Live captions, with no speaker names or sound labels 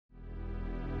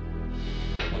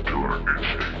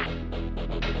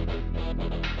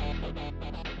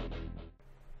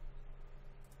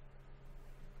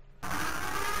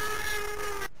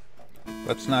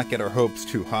Let's not get our hopes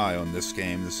too high on this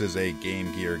game. This is a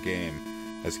Game Gear game,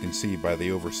 as you can see by the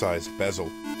oversized bezel.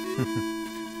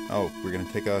 Oh, we're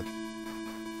gonna take a...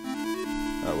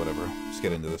 Oh, whatever. Let's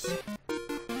get into this.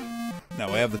 Now,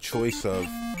 I have the choice of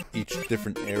each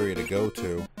different area to go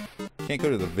to. Can't go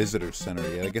to the visitor center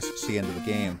yet. I guess it's the end of the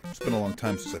game. It's been a long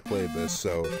time since I played this,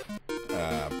 so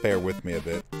bear with me a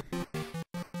bit.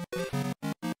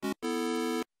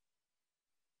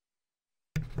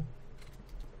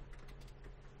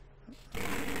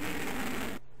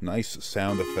 Nice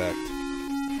sound effect.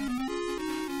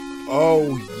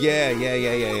 Oh, yeah.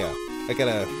 I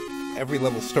gotta... Every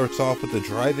level starts off with the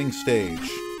driving stage.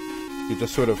 You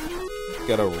just sort of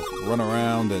gotta run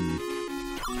around and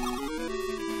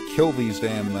kill these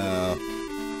damn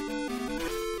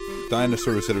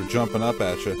dinosaurs that are jumping up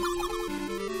at you.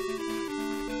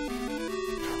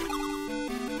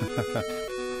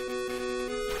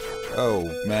 Oh,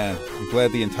 man. I'm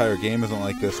glad the entire game isn't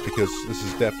like this, because this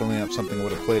is definitely not something I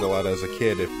would have played a lot as a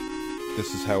kid if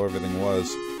this is how everything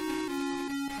was.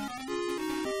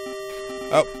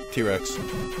 Oh, T-Rex.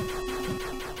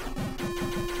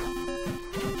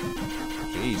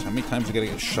 Jeez, how many times I gotta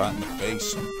get shot in the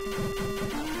face?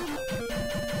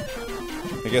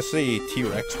 I guess the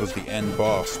T-Rex was the end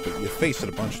boss, but you face it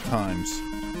a bunch of times.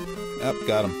 Yep,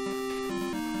 got him.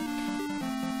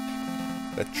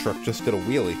 That truck just did a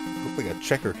wheelie. Looked like a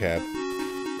checker cab.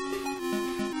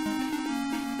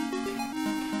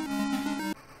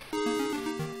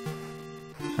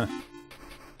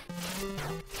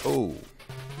 Oh.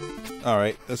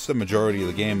 Alright, that's the majority of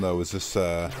the game, though, is this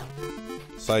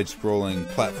side-scrolling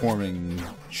platforming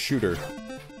shooter.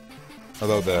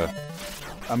 Although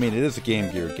I mean, it is a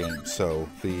Game Gear game, so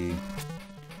the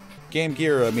Game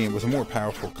Gear, I mean, was a more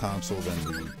powerful console than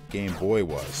the Game Boy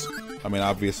was. I mean,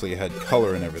 obviously it had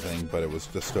color and everything, but it was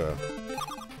just a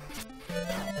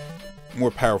more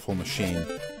powerful machine.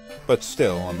 But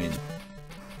still, I mean,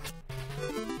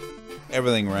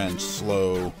 everything ran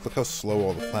slow. Look how slow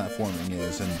all the platforming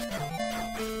is, and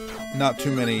not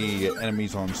too many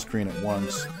enemies on screen at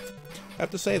once. I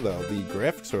have to say, though, the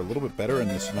graphics are a little bit better in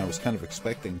this than I was kind of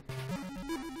expecting.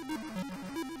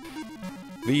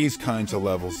 These kinds of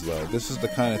levels, though, this is the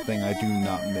kind of thing I do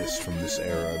not miss from this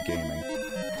era of gaming.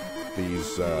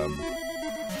 These,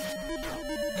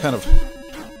 kind of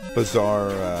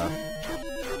bizarre,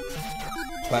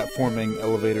 platforming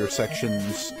elevator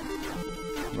sections.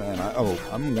 Man,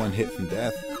 I'm one hit from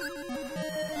death.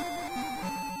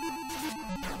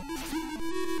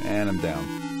 And I'm down.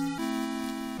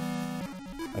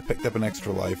 I picked up an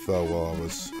extra life, though, while I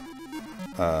was,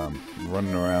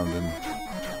 running around and...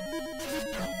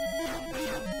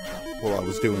 while I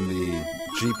was doing the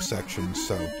Jeep section,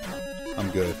 so I'm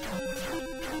good.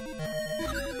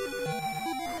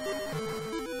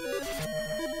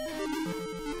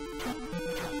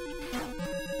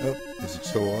 Oh, is it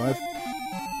still alive?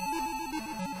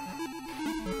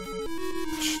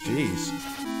 Jeez.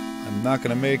 I'm not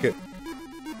gonna make it.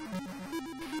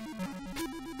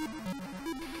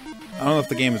 I don't know if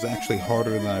the game is actually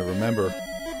harder than I remember,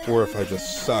 or if I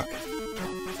just suck.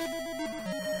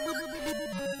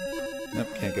 Nope,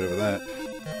 can't get over that.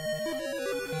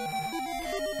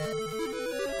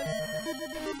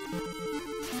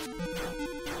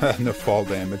 No fall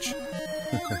damage.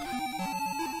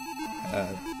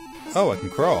 Oh, I can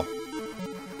crawl.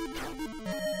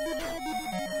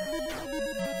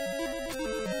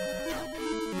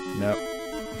 Nope.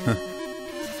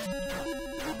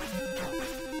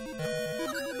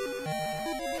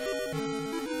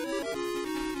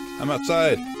 I'm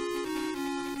outside.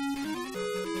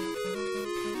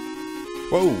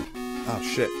 Whoa! Oh,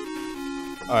 shit.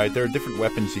 Alright, there are different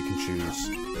weapons you can choose.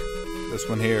 This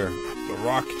one here. The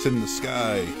rockets in the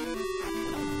sky.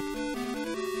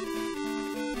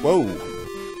 Whoa!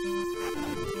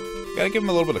 Gotta give him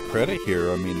a little bit of credit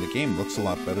here. I mean, the game looks a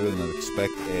lot better than I'd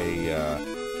expect a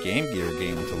Game Gear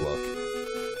game to look.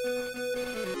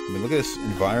 I mean, look at this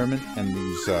environment and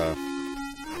these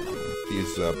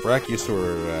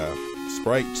Brachiosaur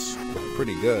sprites look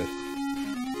pretty good.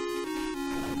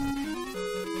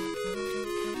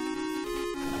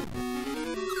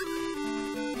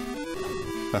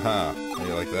 Haha, how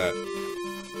you like that?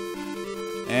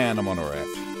 And I'm on a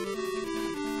raft.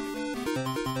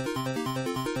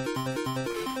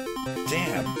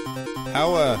 Damn!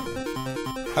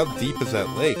 How deep is that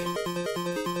lake?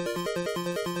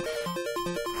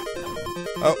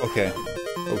 Oh, okay.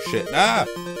 Oh shit. Ah!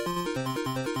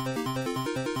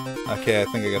 Okay, I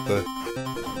think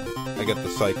I I got the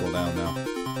cycle down now.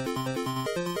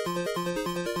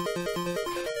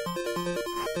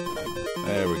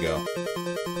 There we go.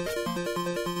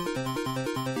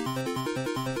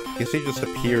 Guess he just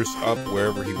appears up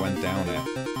wherever he went down at.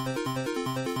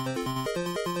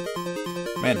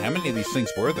 Man, how many of these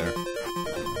things were there?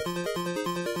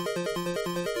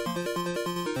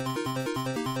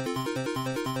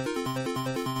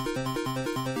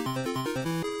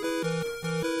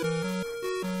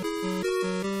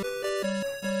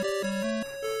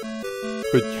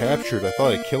 Been captured. I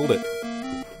thought I killed it.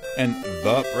 And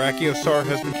the Brachiosaur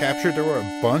has been captured? There were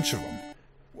a bunch of them.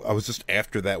 I was just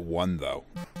after that one, though.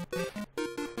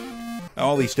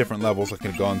 All these different levels I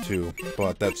could have gone to,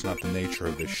 but that's not the nature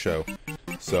of this show.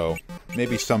 So,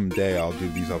 maybe someday I'll do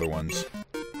these other ones.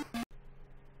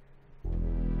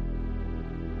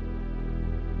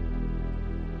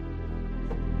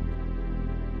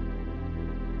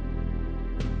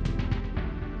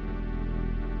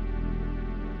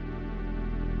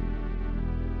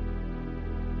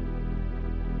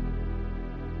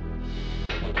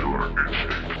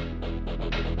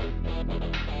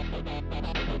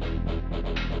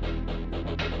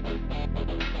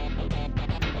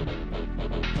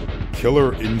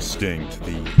 Killer Instinct,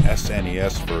 the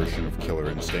SNES version of Killer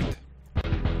Instinct.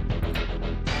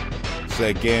 It's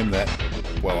a game that,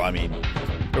 well, I mean,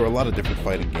 there were a lot of different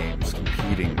fighting games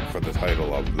competing for the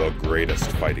title of the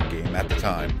greatest fighting game at the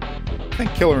time. I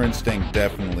think Killer Instinct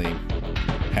definitely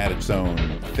had its own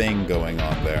thing going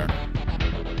on there.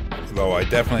 Though I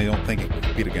definitely don't think it could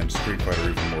compete against Street Fighter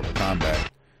or even Mortal Kombat.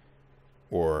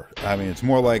 Or, I mean, it's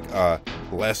more like a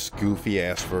less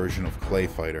goofy-ass version of Clay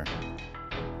Fighter.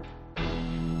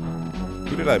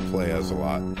 Who did I play as a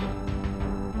lot?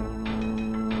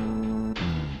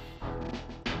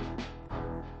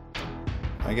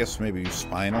 I guess maybe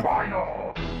Spinal.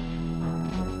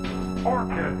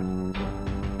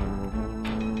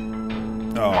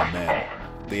 Oh man,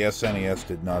 the SNES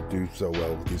did not do so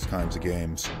well with these kinds of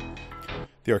games.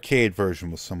 The arcade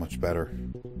version was so much better.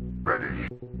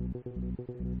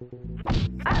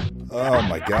 Oh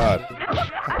my god.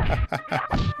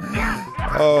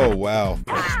 Oh wow.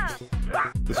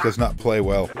 This does not play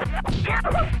well.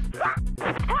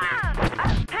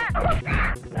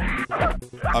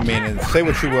 I mean, and say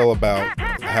what you will about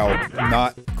how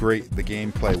not great the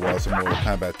gameplay was in Mortal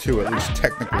Kombat 2, at least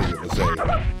technically it was a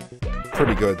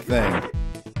pretty good thing.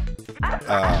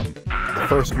 The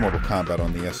first Mortal Kombat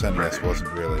on the SNES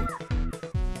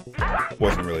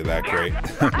wasn't really that great.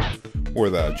 Or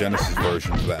the Genesis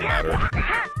version for that matter.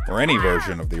 Or any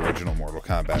version of the original Mortal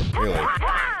Kombat, really.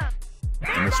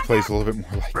 And this plays a little bit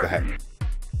more like that.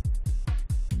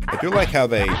 I do like how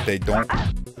they don't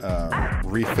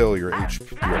refill your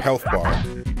health bar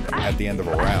at the end of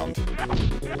a round.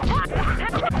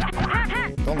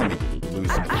 Don't let me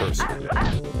lose in the first.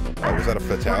 Oh, was that a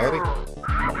fatality?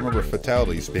 I don't remember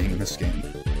fatalities being in this game.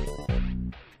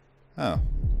 Oh.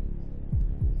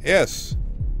 Yes!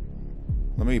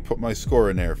 Let me put my score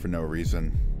in there for no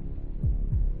reason.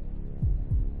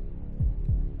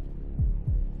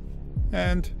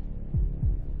 And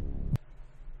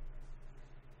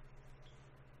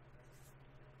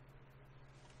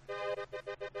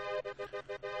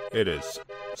it is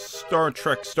Star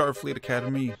Trek Starfleet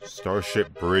Academy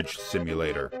Starship Bridge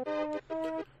Simulator.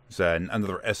 It's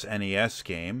another SNES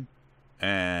game,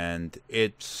 and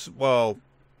it's, well,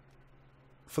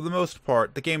 for the most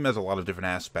part, the game has a lot of different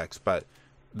aspects, but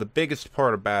the biggest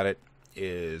part about it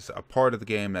is a part of the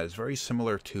game that is very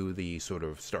similar to the sort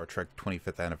of Star Trek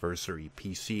 25th Anniversary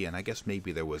PC, and I guess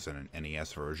maybe there was an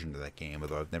NES version of that game,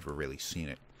 although I've never really seen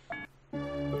it.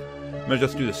 I'm going to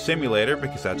just do the simulator,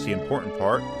 because that's the important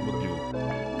part. We'll do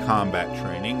combat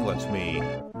training. Lets me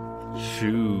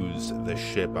choose the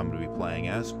ship I'm going to be playing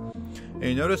as. And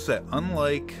you notice that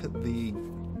unlike the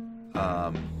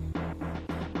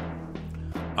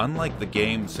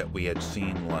games that we had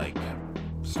seen, like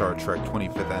Star Trek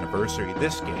 25th Anniversary,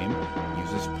 this game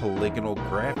uses polygonal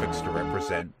graphics to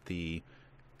represent the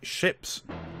ships.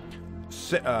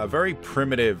 Very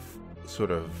primitive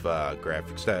sort of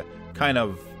graphics, that kind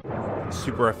of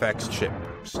Super FX chip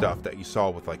stuff that you saw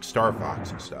with like Star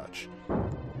Fox and such.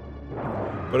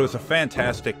 But it was a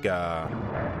fantastic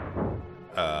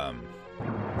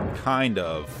kind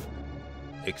of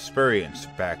experience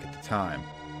back at the time,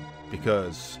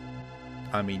 because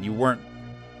I mean, you weren't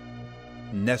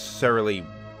necessarily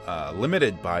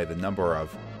limited by the number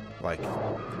of like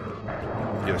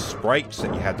sprites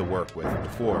that you had to work with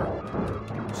before.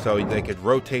 So they could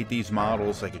rotate these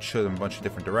models, they could show them a bunch of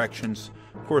different directions.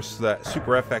 Of course, that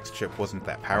Super FX chip wasn't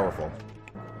that powerful,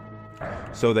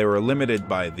 so they were limited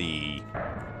by the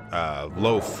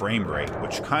low frame rate,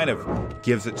 which kind of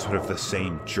gives it sort of the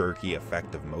same jerky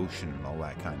effect of motion and all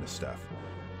that kind of stuff.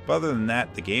 But other than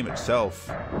that, the game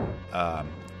itself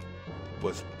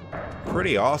was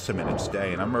pretty awesome in its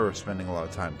day, and I remember spending a lot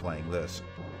of time playing this.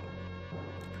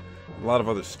 A lot of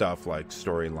other stuff like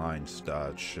storyline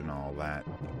stuff and all that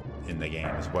in the game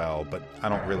as well, but I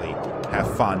don't really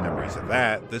have fond memories of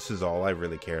that. This is all I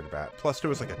really cared about. Plus, there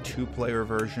was like a 2-player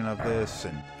version of this,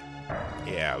 and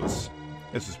yeah, this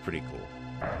is pretty cool.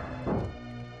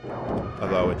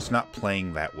 Although it's not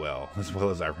playing that well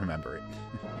as I remember it.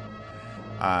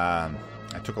 I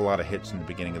took a lot of hits in the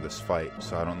beginning of this fight,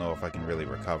 so I don't know if I can really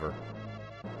recover.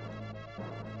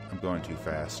 I'm going too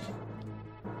fast.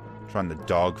 I'm trying to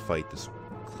dogfight this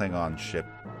Klingon ship.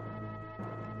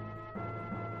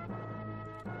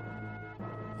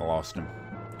 I lost him.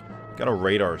 Got a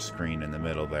radar screen in the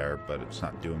middle there, but it's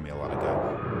not doing me a lot of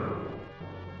good.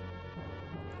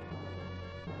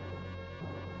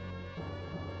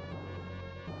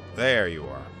 There you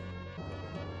are.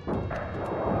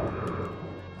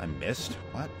 I missed?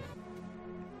 What?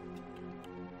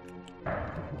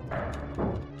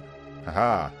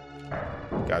 Haha.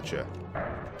 Gotcha.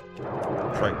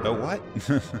 Try. Oh, what?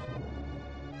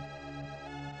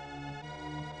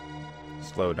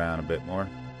 Slow down a bit more.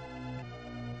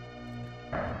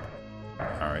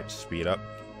 Alright, speed up.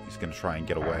 He's gonna try and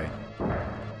get away.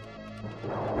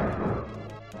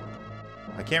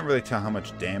 I can't really tell how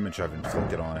much damage I've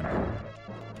inflicted on him.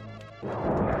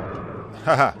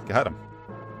 Haha, got him.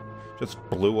 Just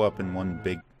blew up in one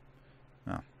big...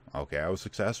 Oh, okay, I was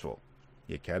successful.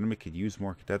 The Academy could use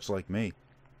more cadets like me.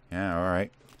 Yeah,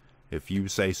 alright. If you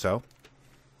say so.